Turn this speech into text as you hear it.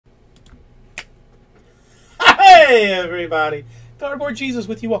Hey everybody, Cardboard Jesus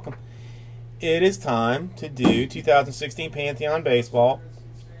with you. Welcome. It is time to do 2016 Pantheon Baseball.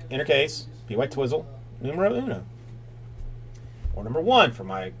 Inner case, P. White Twizzle, numero uno. Or number one for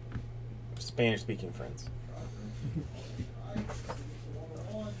my Spanish-speaking friends.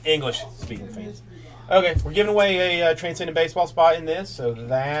 English-speaking fans. Okay, we're giving away a Transcendent Baseball spot in this, so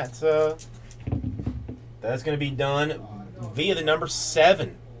that's going to be done via the number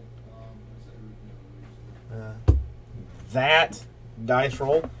 7. That dice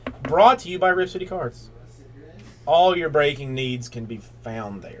roll brought to you by Rip City Cards. All your breaking needs can be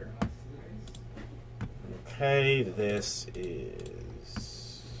found there. Okay, this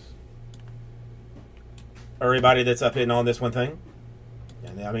is everybody that's up hitting on this one thing.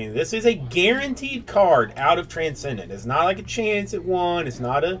 And I mean, this is a guaranteed card out of Transcendent. It's not like a chance at one. It's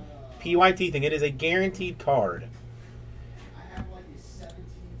not a PYT thing. It is a guaranteed card.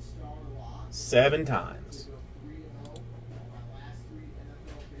 7 times.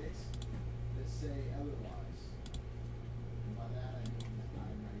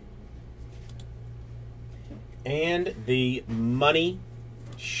 And the money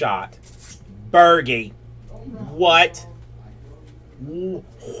shot. Bergie. What?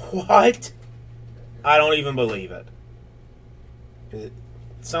 What? I don't even believe it.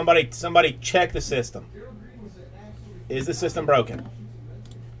 Somebody check the system. Is the system broken?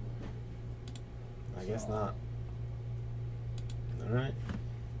 I guess not. Alright.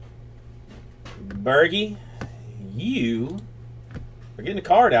 Bergie, you are getting a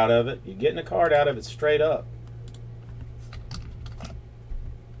card out of it. You're getting a card out of it straight up.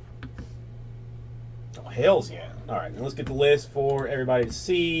 Hells yeah. Alright, now let's get the list for everybody to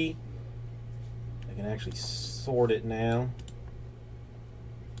see. I can actually sort it now.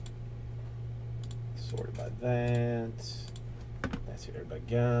 Sorted by that. That's who everybody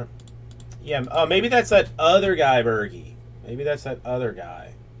got. Yeah, maybe that's that other guy, Bergie. Maybe that's that other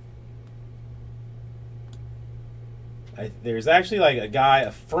guy. There's actually like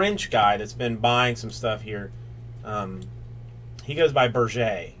a French guy that's been buying some stuff here. He goes by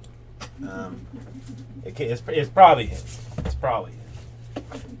Berger. It's probably him. It's probably him.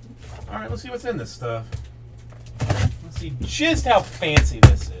 All right, let's see what's in this stuff. Let's see just how fancy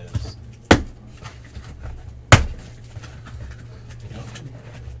this is.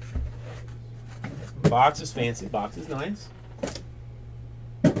 Box is fancy. Box is nice.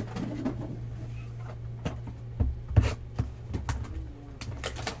 Let's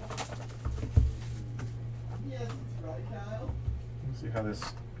see how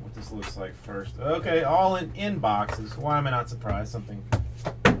what this looks like first. Okay, all in boxes. Why am I not surprised? Something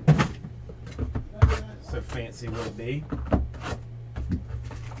so fancy will it be.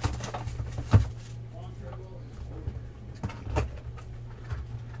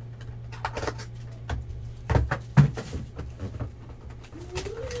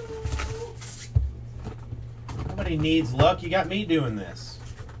 Nobody needs luck. You got me doing this.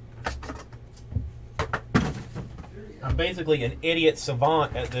 I'm basically an idiot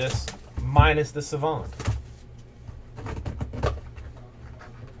savant at this, minus the savant.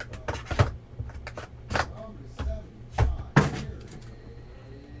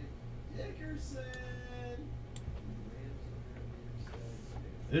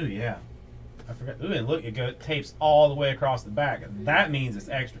 Ooh, yeah. I forgot. Ooh, and look, it tapes all the way across the back. That means it's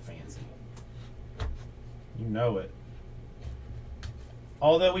extra fancy. You know it.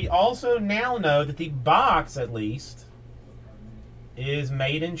 Although we also now know that the box, at least, is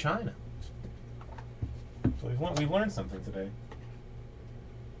made in China. So we've learned something today.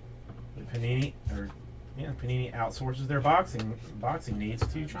 Panini outsources their boxing needs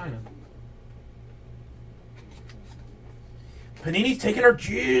to China. Panini's taking our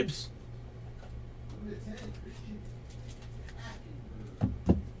jibs.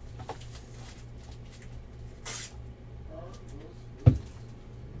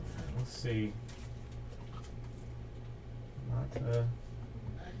 Let's see.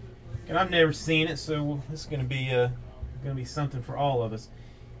 And I've never seen it, so this is going to be something for all of us.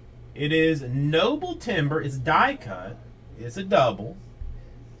 It is Noble Timber. It's die cut. It's a double.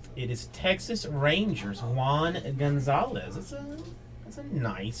 It is Texas Rangers Juan Gonzalez. It's a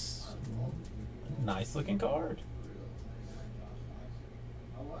nice looking card.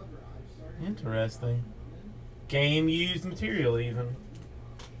 Interesting. Game used material even.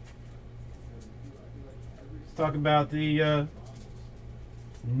 Let's talk about the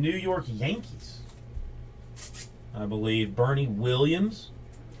New York Yankees. I believe Bernie Williams,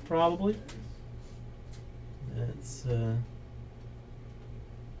 probably. That's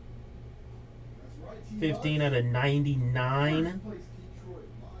 15 out of 99.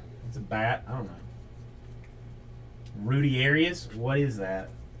 It's a bat. I don't know. Rudy Arias, what is that?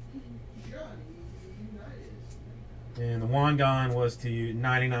 And the Wangan was to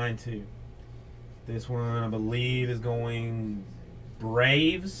 99 too. This one, I believe, is going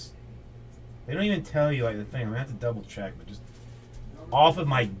Braves. They don't even tell you like the thing. I'm gonna have to double check, but just off of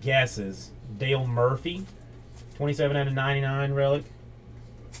my guesses, Dale Murphy, 27 out of 99 relic.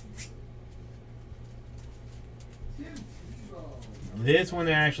 This one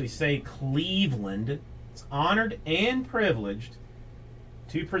they actually say Cleveland. It's honored and privileged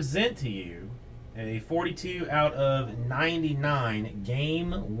to present to you a 42 out of 99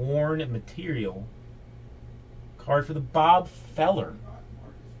 game-worn material card for the Bob Feller.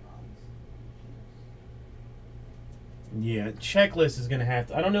 Yeah, checklist is going to have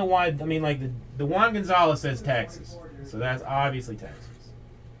to... I don't know why... I mean, like, the Juan Gonzalez says Texas, so that's obviously Texas.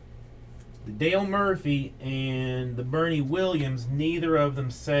 The Dale Murphy and the Bernie Williams, neither of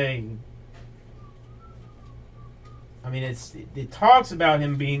them say... I mean, it talks about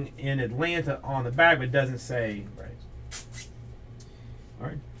him being in Atlanta on the back, but it doesn't say... Right. All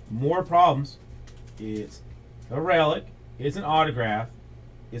right. More problems. It's a relic. It's an autograph.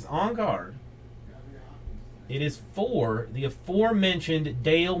 It's on card. It is for the aforementioned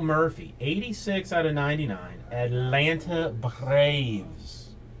Dale Murphy, 86 out of 99, Atlanta Braves.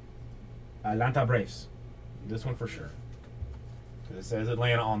 Atlanta Braves. This one for sure. Because it says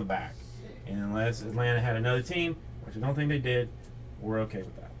Atlanta on the back. And unless Atlanta had another team, which I don't think they did, we're okay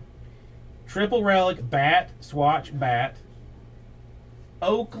with that. Triple relic, bat, swatch, bat.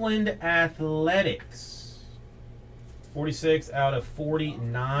 Oakland Athletics. 46 out of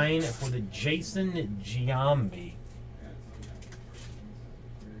 49 for the Jason Giambi.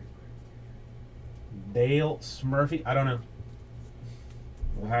 Dale Smurfy. I don't know.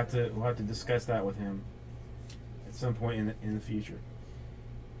 We'll have to discuss that with him at some point in the future.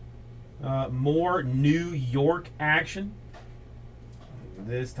 More New York action.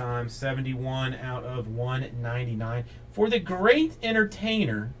 This time 71 out of 199 for the great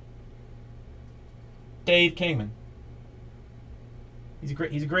entertainer Dave Kingman. He's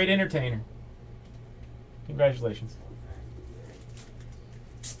a great entertainer. Congratulations.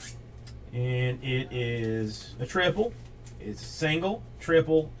 And it is a triple. It's single,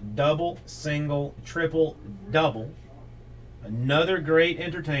 triple, double, single, triple, double. Another great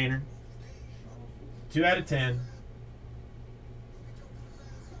entertainer. 2 out of 10.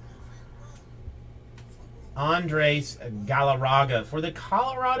 Andres Galarraga for the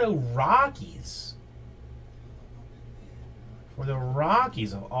Colorado Rockies. For the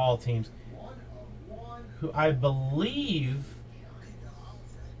Rockies of all teams, who I believe,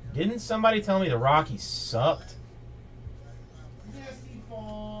 didn't somebody tell me the Rockies sucked?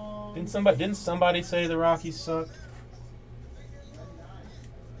 Didn't somebody say the Rockies sucked?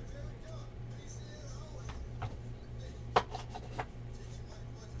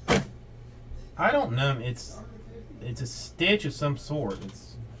 I don't know. It's a stitch of some sort. It's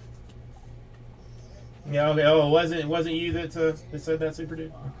yeah, okay. Oh, it wasn't you that said that, Super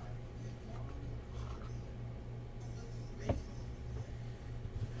Dude?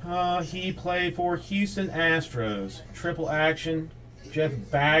 He played for Houston Astros. Triple action. Jeff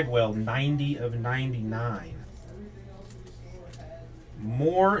Bagwell, 90 of 99.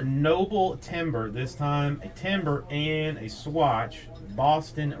 More Noble Timber. This time a timber and a swatch.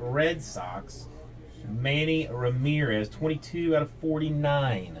 Boston Red Sox. Manny Ramirez, 22 out of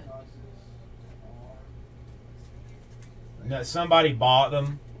 49. No, somebody bought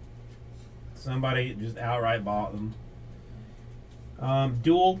them. Somebody just outright bought them.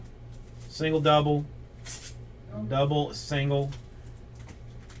 Dual, single, double, double, single.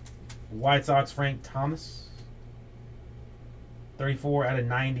 White Sox Frank Thomas, 34 out of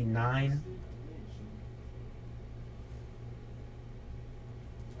 99.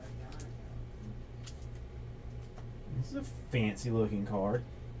 This is a fancy looking card.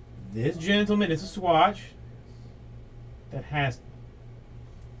 This gentleman is a swatch. That has,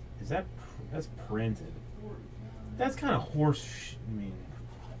 that's printed. That's kind of horse. I mean,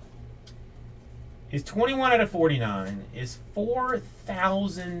 is 21 out of 49. Is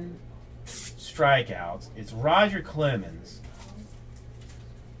 4,000 strikeouts. It's Roger Clemens.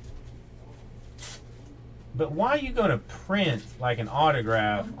 But why are you going to print like an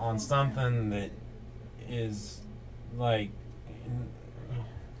autograph on something that is like?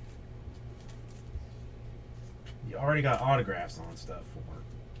 You already got autographs on stuff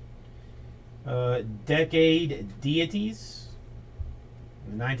for. Decade Deities.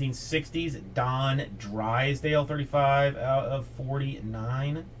 In the 1960s, Don Drysdale, 35 out of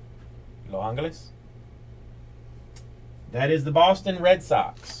 49. Los Angeles. That is the Boston Red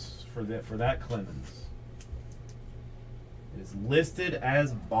Sox for that Clemens. It is listed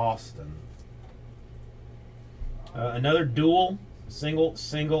as Boston. Another dual, single,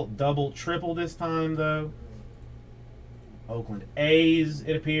 single, double, triple this time, though. Oakland A's,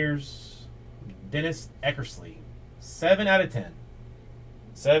 it appears. Dennis Eckersley. 7 out of 10.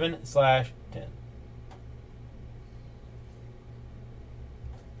 7/10.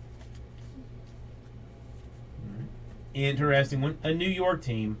 Interesting one. A New York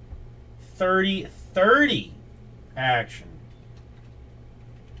team. 30/30 action.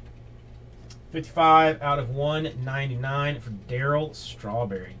 55 out of 199 for Darryl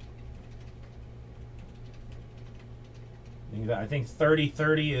Strawberry. I think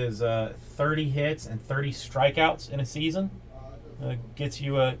 30/30 is 30 hits and 30 strikeouts in a season. Gets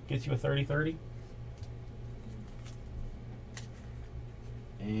you a 30/30.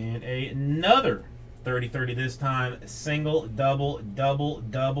 And another 30/30 this time. Single, double, double,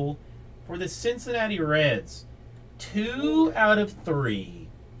 double for the Cincinnati Reds. 2 out of 3.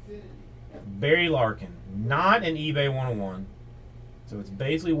 Barry Larkin. Not an eBay 101. So it's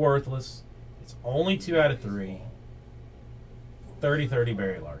basically worthless. It's only 2 out of 3. 30/30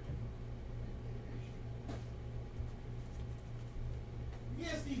 Barry Larkin.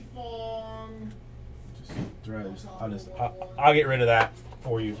 I'll get rid of that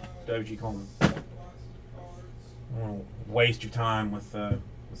for you, W.G. Coleman. I don't want to waste your time with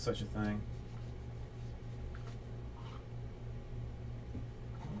such a thing.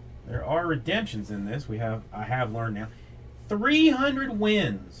 There are redemptions in this. I have learned now. 300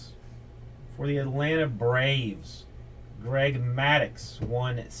 wins for the Atlanta Braves. Greg Maddux,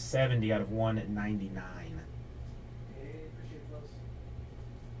 170 out of 199.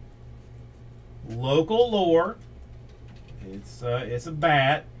 Local lore. It's a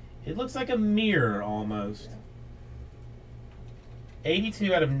bat. It looks like a mirror almost.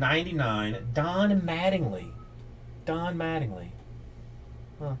 82 out of 99. Don Mattingly. Don Mattingly.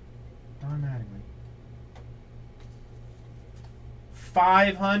 Huh. Don Mattingly.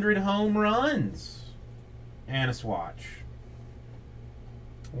 500 home runs. And a swatch.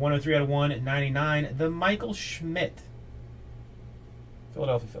 103 out of 199. The Michael Schmidt.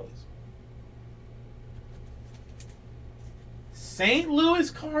 Philadelphia Phillies. St. Louis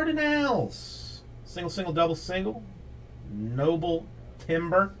Cardinals. Single, single, double, single. Noble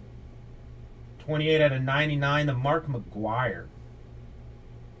Timber. 28 out of 99. The Mark McGuire.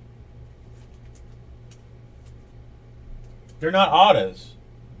 They're not autos.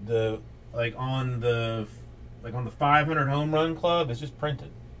 On the 500 home run club, it's just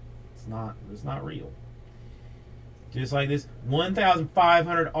printed. It's not real. Just like this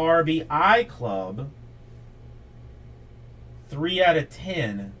 1,500 RBI club. 3 out of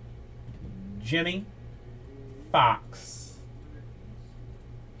 10. Jimmy Fox.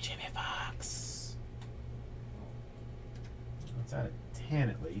 Jimmy Fox. That's out of 10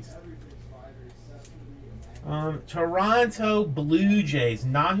 at least. Toronto Blue Jays.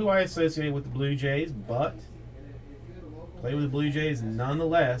 Not who I associate with the Blue Jays, but play with the Blue Jays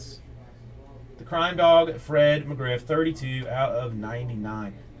nonetheless. The Crime Dog, Fred McGriff, 32 out of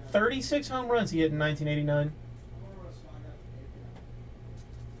 99. 36 home runs he hit in 1989.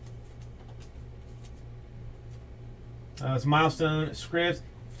 It's Milestone Scripps,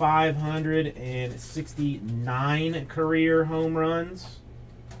 569 career home runs.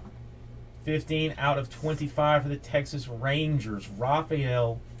 15 out of 25 for the Texas Rangers.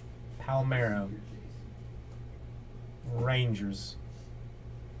 Rafael Palmeiro. Rangers.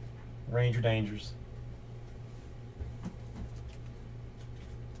 Ranger Dangers.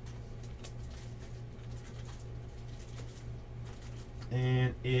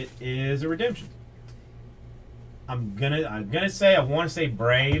 And it is a redemption. I'm gonna say, I want to say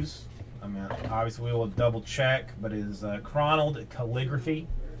Braves. I mean, obviously we will double check, but it is chroned calligraphy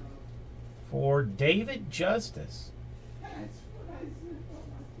for David Justice.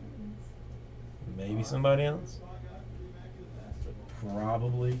 Maybe somebody else. But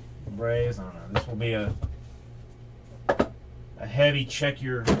probably the Braves. I don't know. This will be a heavy check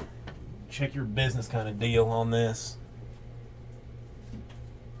your business kind of deal on this.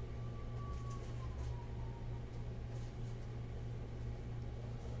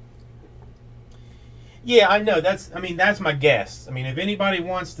 Yeah, I know. That's my guess. I mean, if anybody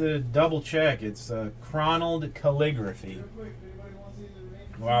wants to double check, it's chroned calligraphy.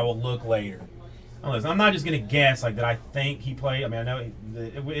 Well, I will look later. I'm not just going to guess like that. I think he played. I mean, I know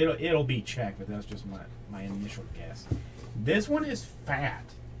it'll be checked, but that's just my initial guess. This one is fat.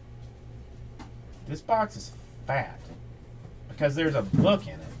 This box is fat because there's a book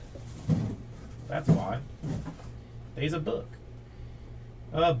in it. That's why. There's a book.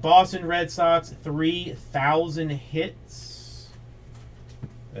 Boston Red Sox, 3,000 hits.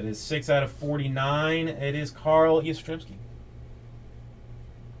 That is 6 out of 49. It is Carl Yastrzemski.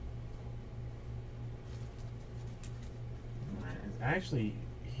 Actually,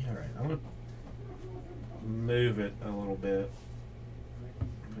 all right, I'm going to move it a little bit.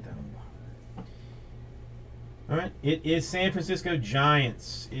 Put that on the bottom. All right, it is San Francisco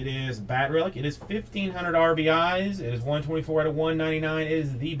Giants. It is Bat Relic. It is 1,500 RBIs. It is 124 out of 199. It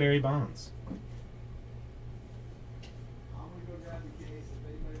is the Barry Bonds.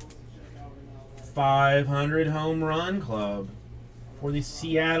 500 home run club for the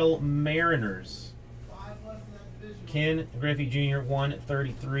Seattle Mariners. Ken Griffey Jr.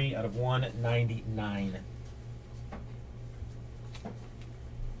 133 out of 199.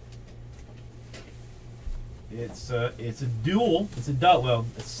 It's a dual. It's a well,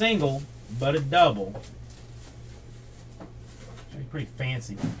 a single, but a double. Actually pretty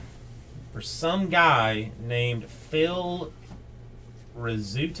fancy for some guy named Phil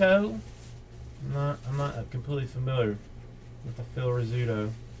Rizzuto. I'm not completely familiar with the Phil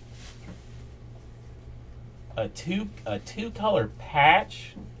Rizzuto. A two-color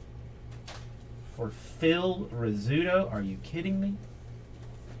patch for Phil Rizzuto. Are you kidding me?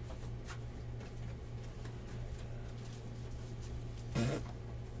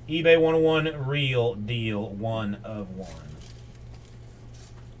 eBay 101 real deal 1 of 1.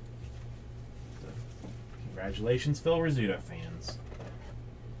 So, congratulations, Phil Rizzuto fans.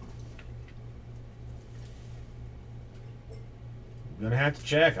 I'm gonna have to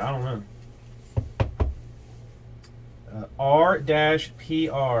check. I don't know.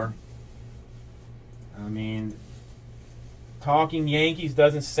 R-PR. I mean, Talking Yankees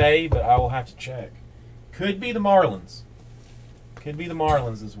doesn't say, but I will have to check. Could be the Marlins. Could be the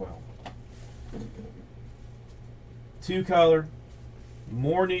Marlins as well. 2-color.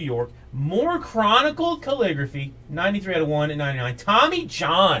 More New York. More Chronicle calligraphy. 93 out of 199. Tommy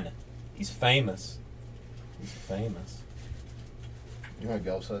John. He's famous. He's famous. You know what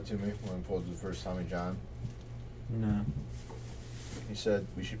Gel said to me when I pulled the first Tommy John? No. He said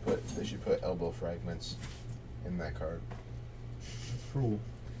they should put elbow fragments in that card. That's cruel.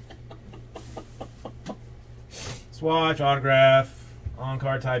 Swatch, autograph,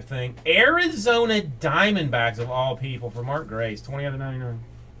 on-card type thing. Arizona Diamondbacks of all people for Mark Grace. 20 out of 99.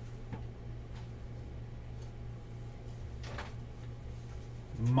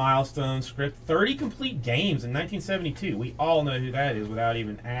 Milestone script. 30 complete games in 1972. We all know who that is without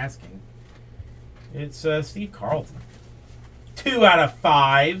even asking. It's Steve Carlton. 2 out of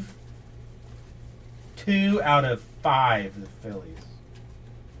 5. 2 out of 5, the Phillies.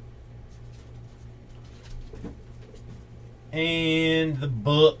 And the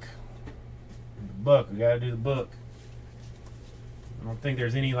book. The book. We got to do the book. I don't think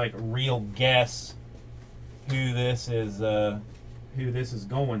there's any like real guess who this is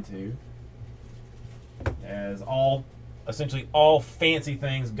going to. As essentially all fancy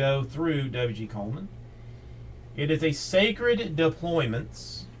things go through W.G. Coleman. It is a Sacred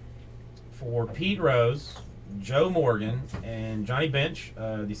Deployments for Pete Rose, Joe Morgan, and Johnny Bench,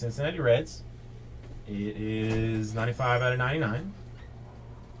 the Cincinnati Reds. It is 95 out of 99.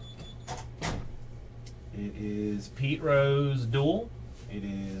 It is Pete Rose duel. It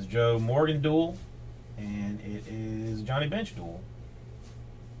is Joe Morgan duel. And it is Johnny Bench duel.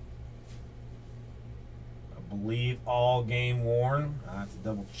 I believe all game worn. I have to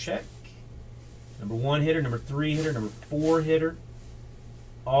double check. Number 1 hitter, number 3 hitter, number 4 hitter.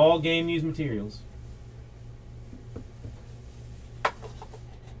 All game used materials.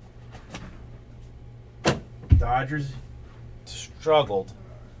 Dodgers struggled.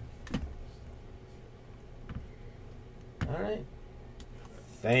 All right.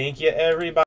 Thank you, everybody.